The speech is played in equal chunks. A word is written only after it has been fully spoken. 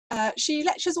She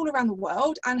lectures all around the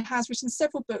world and has written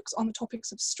several books on the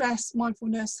topics of stress,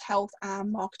 mindfulness, health,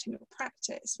 and marketing or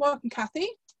practice. Welcome, Kathy.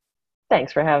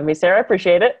 Thanks for having me, Sarah. I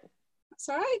appreciate it. That's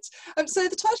all right. So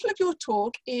the title of your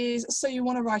talk is So You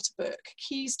Want to Write a Book,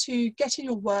 Keys to Getting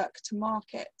Your Work to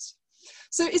Market.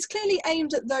 So it's clearly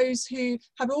aimed at those who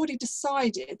have already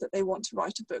decided that they want to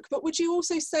write a book, but would you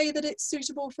also say that it's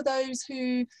suitable for those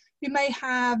who may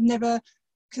have never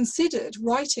considered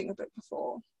writing a book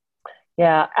before?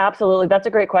 Yeah, absolutely. That's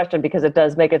a great question because it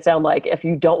does make it sound like if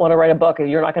you don't want to write a book,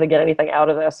 you're not going to get anything out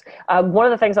of this. One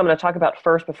of the things I'm going to talk about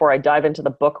first before I dive into the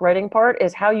book writing part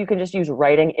is how you can just use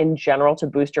writing in general to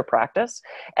boost your practice.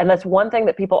 And that's one thing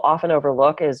that people often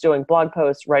overlook is doing blog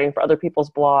posts, writing for other people's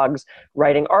blogs,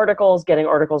 writing articles, getting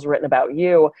articles written about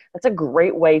you. That's a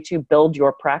great way to build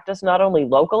your practice, not only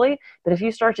locally, but if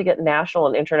you start to get national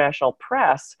and international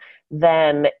press,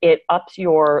 then it ups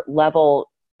your level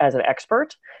as an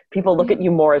expert. People look at you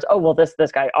more as, oh, well, this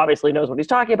guy obviously knows what he's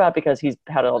talking about because he's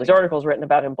had all these articles written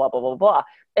about him, blah, blah, blah, blah.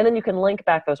 And then you can link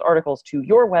back those articles to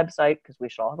your website, because we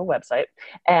should all have a website.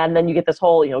 And then you get this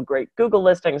whole, great Google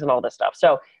listings and all this stuff.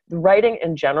 So writing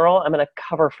in general, I'm going to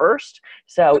cover first.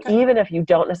 So even if you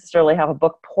don't necessarily have a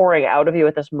book pouring out of you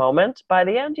at this moment, by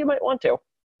the end, you might want to.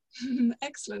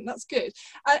 Excellent, that's good.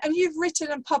 And you've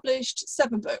written and published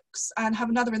 7 books and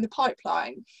have another in the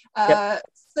pipeline. Yep.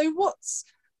 So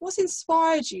what's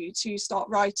inspired you to start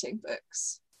writing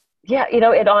books? Yeah,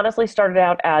 it honestly started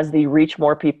out as the reach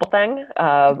more people thing.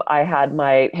 I had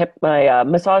my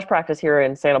massage practice here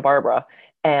in Santa Barbara,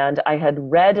 and I had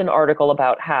read an article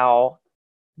about how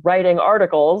writing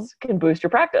articles can boost your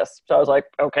practice. So I was like,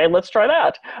 okay, let's try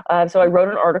that. So I wrote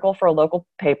an article for a local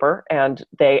paper, and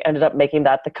they ended up making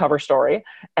that the cover story.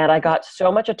 And I got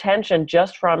so much attention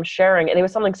just from sharing. And it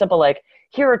was something simple like,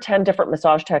 here are 10 different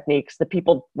massage techniques that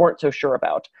people weren't so sure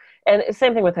about. And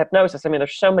same thing with hypnosis. I mean,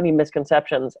 there's so many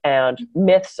misconceptions and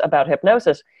myths about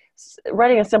hypnosis.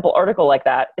 Writing a simple article like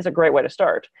that is a great way to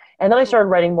start. And then I started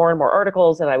writing more and more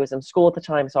articles, and I was in school at the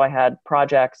time, so I had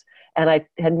projects. And I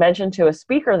had mentioned to a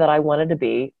speaker that I wanted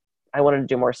to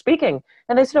do more speaking.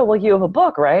 And they said, oh, well, you have a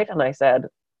book, right? And I said,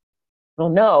 well,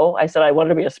 no. I said, I wanted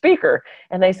to be a speaker.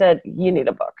 And they said, you need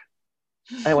a book.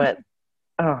 I went,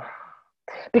 oh.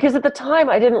 Because at the time,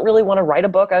 I didn't really want to write a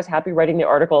book. I was happy writing the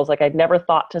articles. Like, I'd never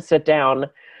thought to sit down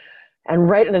and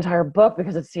write an entire book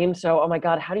because it seemed so, oh my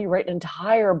God, how do you write an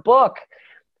entire book?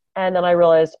 And then I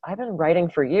realized I've been writing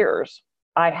for years.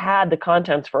 I had the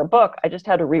contents for a book. I just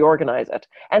had to reorganize it.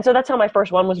 And so that's how my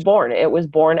first one was born. It was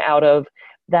born out of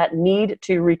that need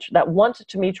to reach, that want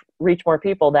to reach more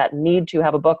people, that need to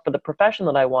have a book for the profession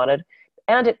that I wanted.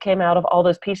 And it came out of all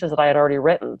those pieces that I had already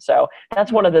written. So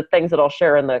that's one of the things that I'll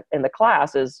share in the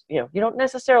class is, you don't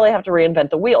necessarily have to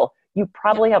reinvent the wheel. You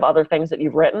probably have other things that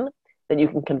you've written that you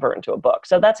can convert into a book.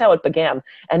 So that's how it began.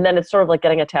 And then it's sort of like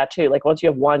getting a tattoo. Like once you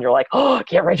have one, you're like, oh, I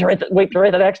can't wait to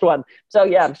write the next one. So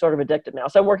yeah, I'm sort of addicted now.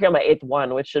 So I'm working on my 8th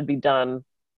one, which should be done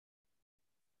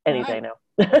any day now.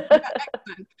 Excellent.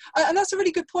 And that's a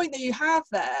really good point that you have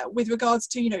there with regards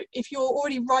to, if you're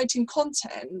already writing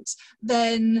content,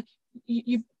 then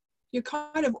you're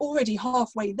kind of already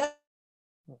halfway there.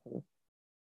 Mm-hmm.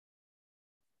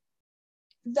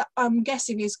 That I'm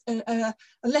guessing is a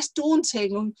less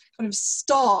daunting kind of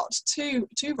start to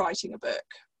writing a book.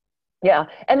 Yeah,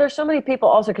 and there's so many people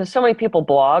also, because so many people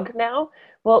blog now.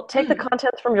 Well, take the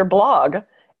contents from your blog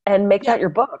and make that your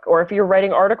book. Or if you're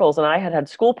writing articles, and I had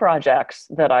school projects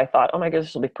that I thought, oh my goodness,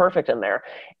 this will be perfect in there.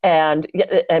 And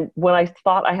when I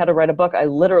thought I had to write a book, I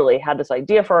literally had this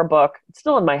idea for a book. It's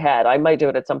still in my head. I might do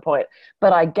it at some point.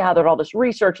 But I gathered all this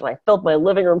research, and I filled my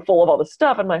living room full of all this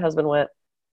stuff. And my husband went,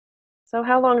 so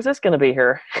how long is this going to be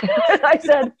here? I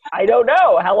said, I don't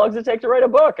know. How long does it take to write a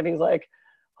book? And he's like,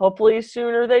 hopefully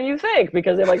sooner than you think,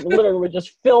 because it literally was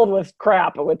just filled with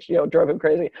crap, which, drove him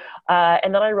crazy.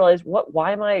 And then I realized,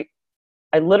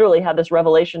 I literally had this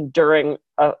revelation during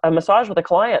a massage with a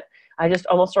client. I just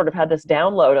almost sort of had this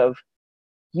download of,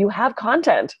 you have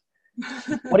content.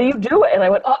 What do you do? And I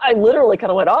went, I literally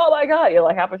kind of went, oh my God,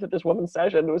 halfway through this woman's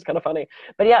session. It was kind of funny.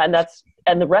 But yeah,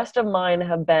 and the rest of my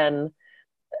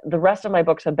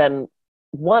books have been,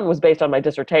 one was based on my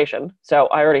dissertation. So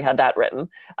I already had that written.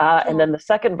 And then the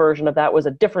second version of that was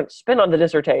a different spin on the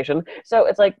dissertation. So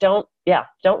it's like, don't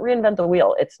reinvent the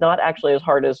wheel. It's not actually as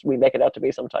hard as we make it out to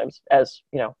be sometimes, as,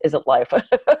 isn't life.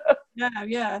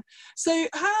 Yeah. So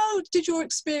how did your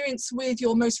experience with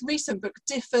your most recent book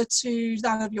differ to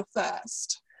that of your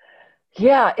first?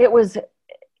 Yeah, it was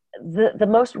the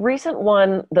most recent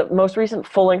one, the most recent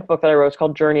full-length book that I wrote is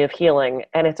called Journey of Healing.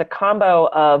 And it's a combo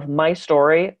of my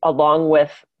story along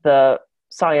with the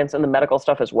science and the medical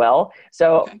stuff as well.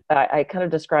 So Okay. I kind of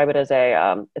describe it as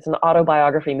it's an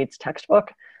autobiography meets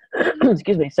textbook.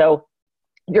 Excuse me. So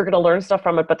you're going to learn stuff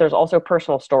from it, but there's also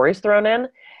personal stories thrown in.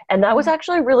 And that was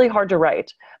actually really hard to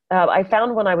write. I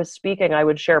found when I was speaking, I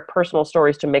would share personal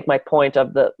stories to make my point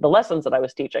of the lessons that I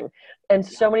was teaching. And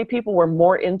so many people were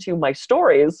more into my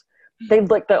stories.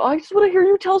 They'd like, oh, I just want to hear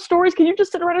you tell stories. Can you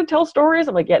just sit around and tell stories?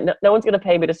 I'm like, yeah, no one's going to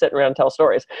pay me to sit around and tell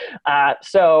stories.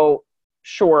 So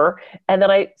sure. And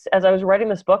then as I was writing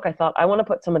this book, I thought, I want to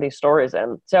put some of these stories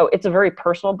in. So it's a very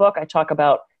personal book. I talk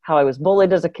about how I was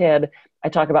bullied as a kid. I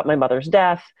talk about my mother's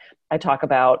death. I talk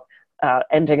about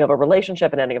ending of a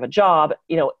relationship and ending of a job,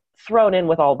 thrown in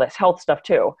with all this health stuff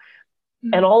too.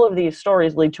 And all of these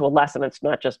stories lead to a lesson. It's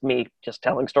not just me just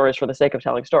telling stories for the sake of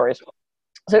telling stories.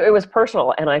 So it was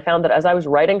personal. And I found that as I was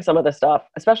writing some of the stuff,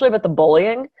 especially about the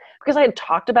bullying, because I had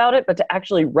talked about it, but to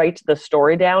actually write the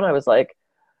story down, I was like,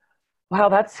 wow,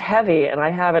 that's heavy. And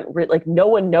I haven't no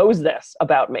one knows this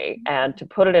about me. And to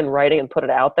put it in writing and put it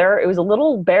out there, it was a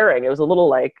little bearing. It was a little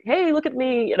like, hey, look at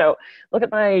me, look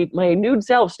at my nude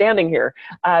self standing here.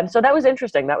 So that was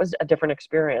interesting. That was a different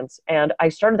experience. And I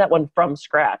started that one from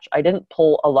scratch. I didn't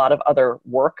pull a lot of other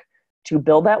work to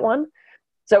build that one.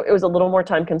 So it was a little more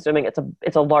time consuming.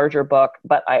 It's a larger book,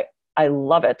 but I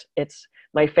love it. It's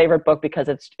my favorite book because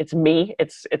it's me.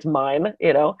 It's mine,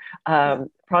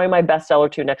 probably my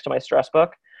bestseller too, next to my stress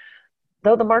book,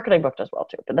 though the marketing book does well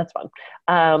too, but that's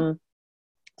fun.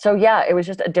 So yeah, it was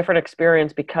just a different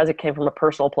experience because it came from a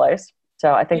personal place.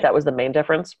 So I think that was the main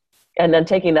difference. And then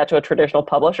taking that to a traditional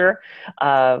publisher,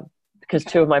 because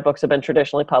two of my books have been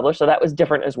traditionally published. So that was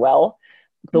different as well.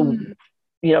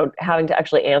 Having to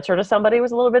actually answer to somebody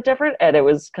was a little bit different. And it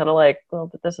was kind of like, well,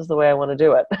 but this is the way I want to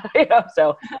do it.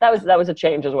 So that was a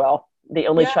change as well. The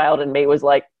only child in me was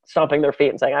like stomping their feet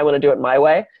and saying, I want to do it my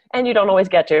way. And you don't always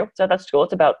get to. So that's cool.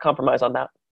 It's about compromise on that.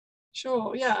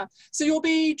 Sure, yeah. So you'll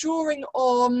be drawing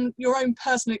on your own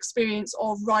personal experience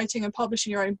of writing and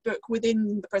publishing your own book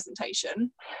within the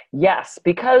presentation? Yes,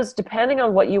 because depending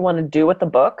on what you want to do with the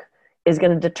book is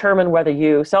going to determine whether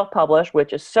you self-publish,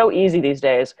 which is so easy these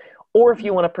days, or if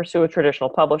you want to pursue a traditional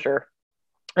publisher.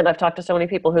 And I've talked to so many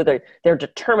people who they're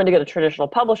determined to get a traditional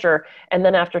publisher. And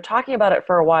then after talking about it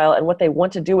for a while and what they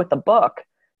want to do with the book,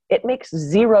 it makes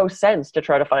zero sense to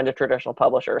try to find a traditional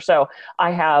publisher. So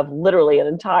I have literally an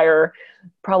entire,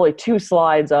 probably 2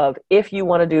 slides of, if you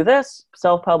want to do this,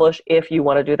 self-publish. If you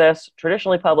want to do this,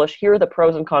 traditionally publish. Here are the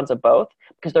pros and cons of both,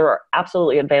 because there are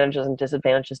absolutely advantages and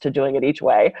disadvantages to doing it each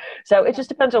way. So it just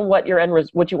depends on what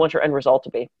what you want your end result to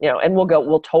be, and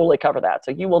we'll totally cover that.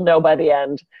 So you will know by the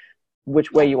end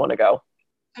which way you want to go.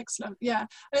 Excellent. Yeah.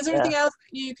 And is there anything else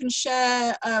you can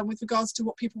share with regards to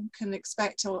what people can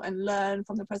expect and learn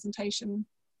from the presentation?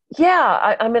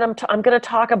 Yeah, I'm going to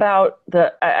talk about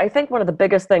I think one of the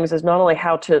biggest things is not only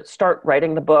how to start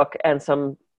writing the book and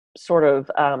some sort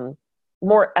of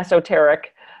more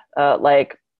esoteric,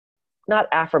 like not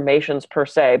affirmations per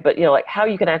se, but like how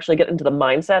you can actually get into the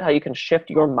mindset, how you can shift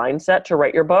your mindset to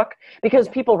write your book, because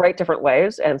people write different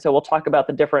ways. And so we'll talk about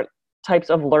the different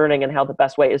types of learning and how the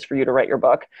best way is for you to write your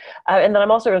book. And then I'm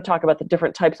also going to talk about the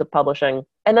different types of publishing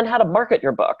and then how to market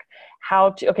your book.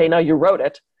 Okay, now you wrote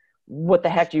it. What the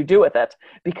heck do you do with it?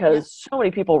 Because so many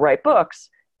people write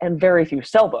books and very few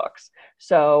sell books.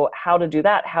 So how to do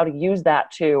that, how to use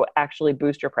that to actually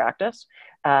boost your practice,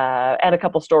 and a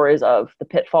couple stories of the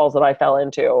pitfalls that I fell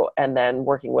into, and then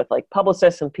working with like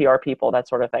publicists and PR people, that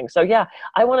sort of thing. So yeah,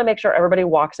 I want to make sure everybody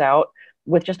walks out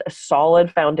with just a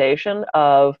solid foundation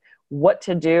of what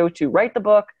to do to write the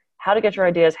book, how to get your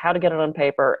ideas, how to get it on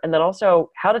paper, and then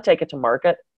also how to take it to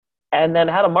market, and then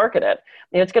how to market it.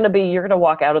 It's going to be, you're going to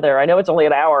walk out of there. I know it's only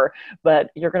an hour, but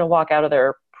you're going to walk out of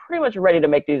there pretty much ready to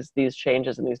make these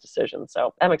changes and these decisions.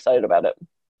 So I'm excited about it.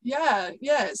 Yeah,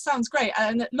 it sounds great.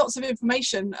 And lots of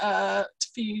information for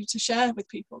you to share with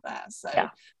people there. So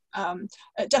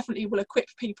it definitely will equip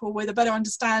people with a better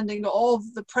understanding of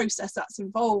the process that's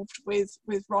involved with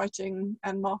writing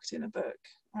and marketing a book.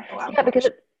 Yeah, because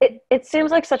it seems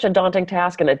like such a daunting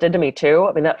task, and it did to me too.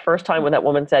 I mean, that first time when that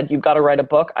woman said, you've got to write a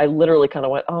book, I literally kind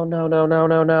of went, oh, no.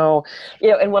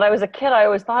 And when I was a kid, I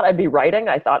always thought I'd be writing.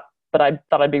 I thought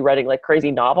I'd be writing like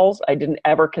crazy novels. I didn't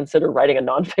ever consider writing a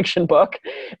nonfiction book.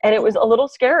 And it was a little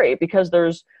scary because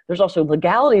there's also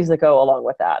legalities that go along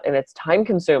with that. And it's time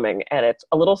consuming, and it's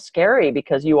a little scary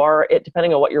because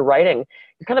depending on what you're writing,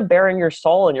 you're kind of bearing your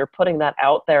soul and you're putting that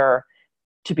out there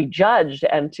to be judged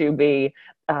and to be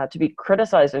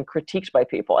criticized and critiqued by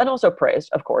people, and also praised,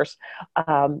 of course.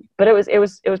 But it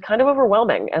was kind of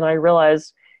overwhelming. And I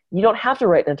realized you don't have to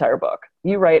write an entire book.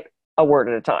 You write a word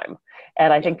at a time.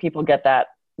 And I think people get that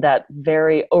that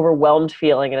very overwhelmed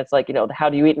feeling. And it's like, how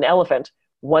do you eat an elephant?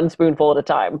 One spoonful at a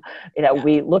time.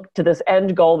 We look to this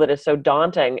end goal that is so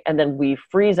daunting, and then we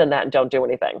freeze in that and don't do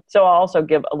anything. So I'll also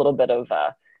give a little bit of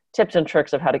tips and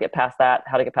tricks of how to get past that,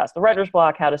 how to get past the writer's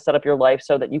block, how to set up your life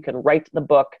so that you can write the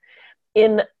book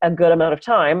in a good amount of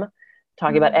time,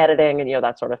 talking about editing and,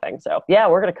 that sort of thing. So yeah,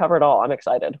 we're going to cover it all. I'm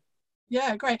excited.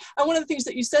 Yeah, great. And one of the things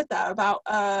that you said there about,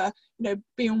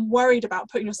 being worried about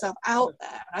putting yourself out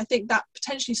there, I think that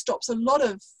potentially stops a lot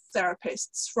of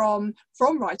therapists from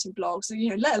writing blogs,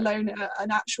 let alone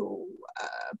an actual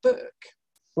book.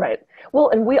 Right. Well,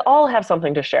 and we all have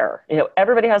something to share.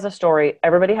 Everybody has a story.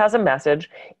 Everybody has a message.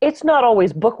 It's not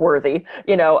always book worthy.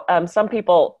 Some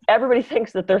people, everybody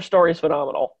thinks that their story is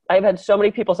phenomenal. I've had so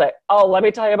many people say, "Oh, let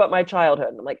me tell you about my childhood."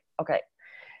 And I'm like, okay,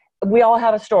 we all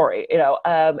have a story,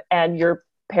 and your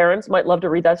parents might love to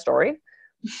read that story.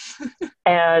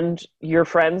 And your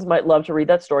friends might love to read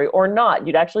that story or not.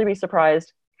 You'd actually be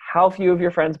surprised how few of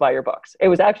your friends buy your books. It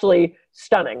was actually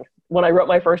stunning when I wrote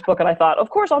my first book, and I thought, of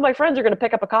course, all my friends are going to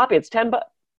pick up a copy. It's $10. It's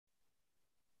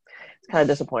kind of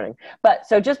disappointing. But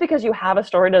so just because you have a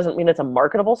story doesn't mean it's a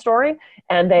marketable story,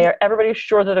 and everybody's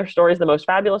sure that their story is the most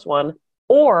fabulous one,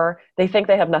 or they think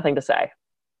they have nothing to say.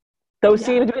 Those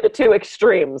seem to be the two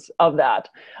extremes of that.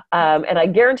 And I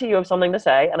guarantee you have something to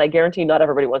say, and I guarantee not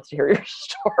everybody wants to hear your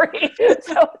story. So it's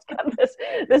kind of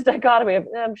this dichotomy of,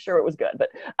 I'm sure it was good. But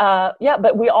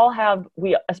but we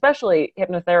especially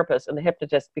hypnotherapists and the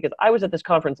hypnotists, because I was at this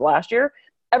conference last year.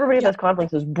 Everybody at this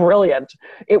conference is brilliant.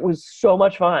 It was so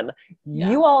much fun.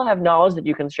 Yeah. You all have knowledge that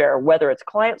you can share, whether it's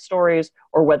client stories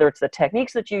or whether it's the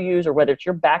techniques that you use or whether it's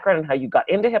your background and how you got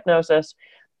into hypnosis.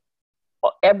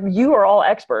 You are all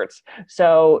experts.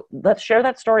 So let's share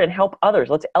that story and help others.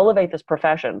 Let's elevate this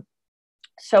profession.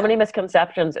 So many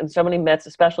misconceptions and so many myths,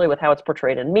 especially with how it's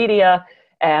portrayed in media.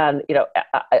 And,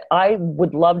 I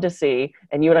would love to see,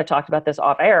 and you and I talked about this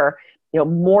off air,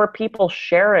 more people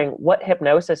sharing what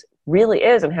hypnosis really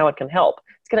is and how it can help.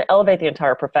 It's going to elevate the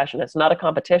entire profession. It's not a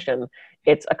competition.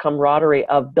 It's a camaraderie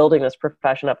of building this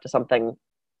profession up to something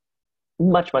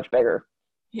much, much bigger.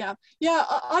 Yeah,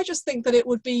 I just think that it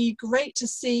would be great to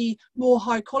see more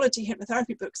high quality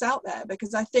hypnotherapy books out there,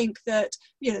 because I think that,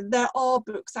 there are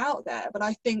books out there, but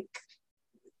I think,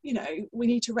 we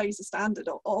need to raise the standard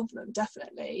of them,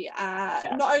 definitely.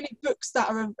 Not only books that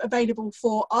are available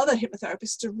for other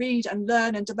hypnotherapists to read and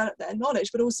learn and develop their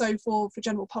knowledge, but also for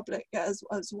general public as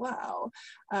well.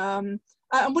 And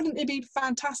wouldn't it be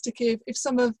fantastic if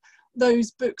some of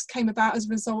those books came about as a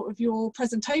result of your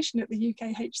presentation at the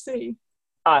UKHC?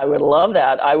 I would love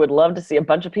that. I would love to see a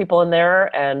bunch of people in there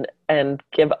and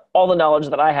give all the knowledge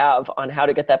that I have on how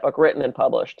to get that book written and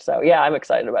published. So yeah, I'm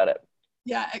excited about it.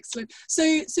 Yeah, excellent. So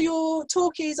your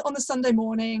talk is on the Sunday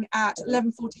morning at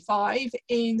 11:45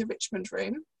 in the Richmond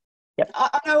room. Yep.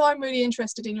 I know I'm really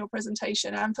interested in your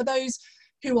presentation, and for those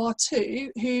who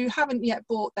haven't yet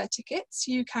bought their tickets,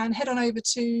 you can head on over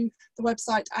to the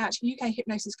website at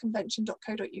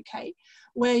ukhypnosisconvention.co.uk,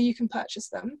 where you can purchase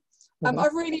them.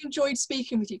 I've really enjoyed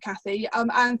speaking with you, Kathy,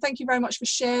 and thank you very much for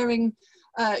sharing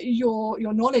your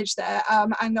knowledge there,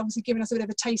 and obviously giving us a bit of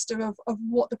a taster of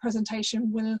what the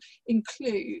presentation will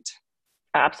include.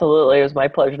 Absolutely. It was my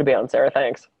pleasure to be on, Sarah.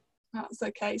 Thanks. That's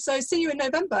okay. So see you in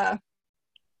November.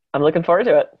 I'm looking forward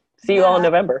to it. See you all in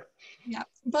November. Yeah.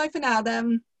 Bye for now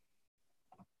then.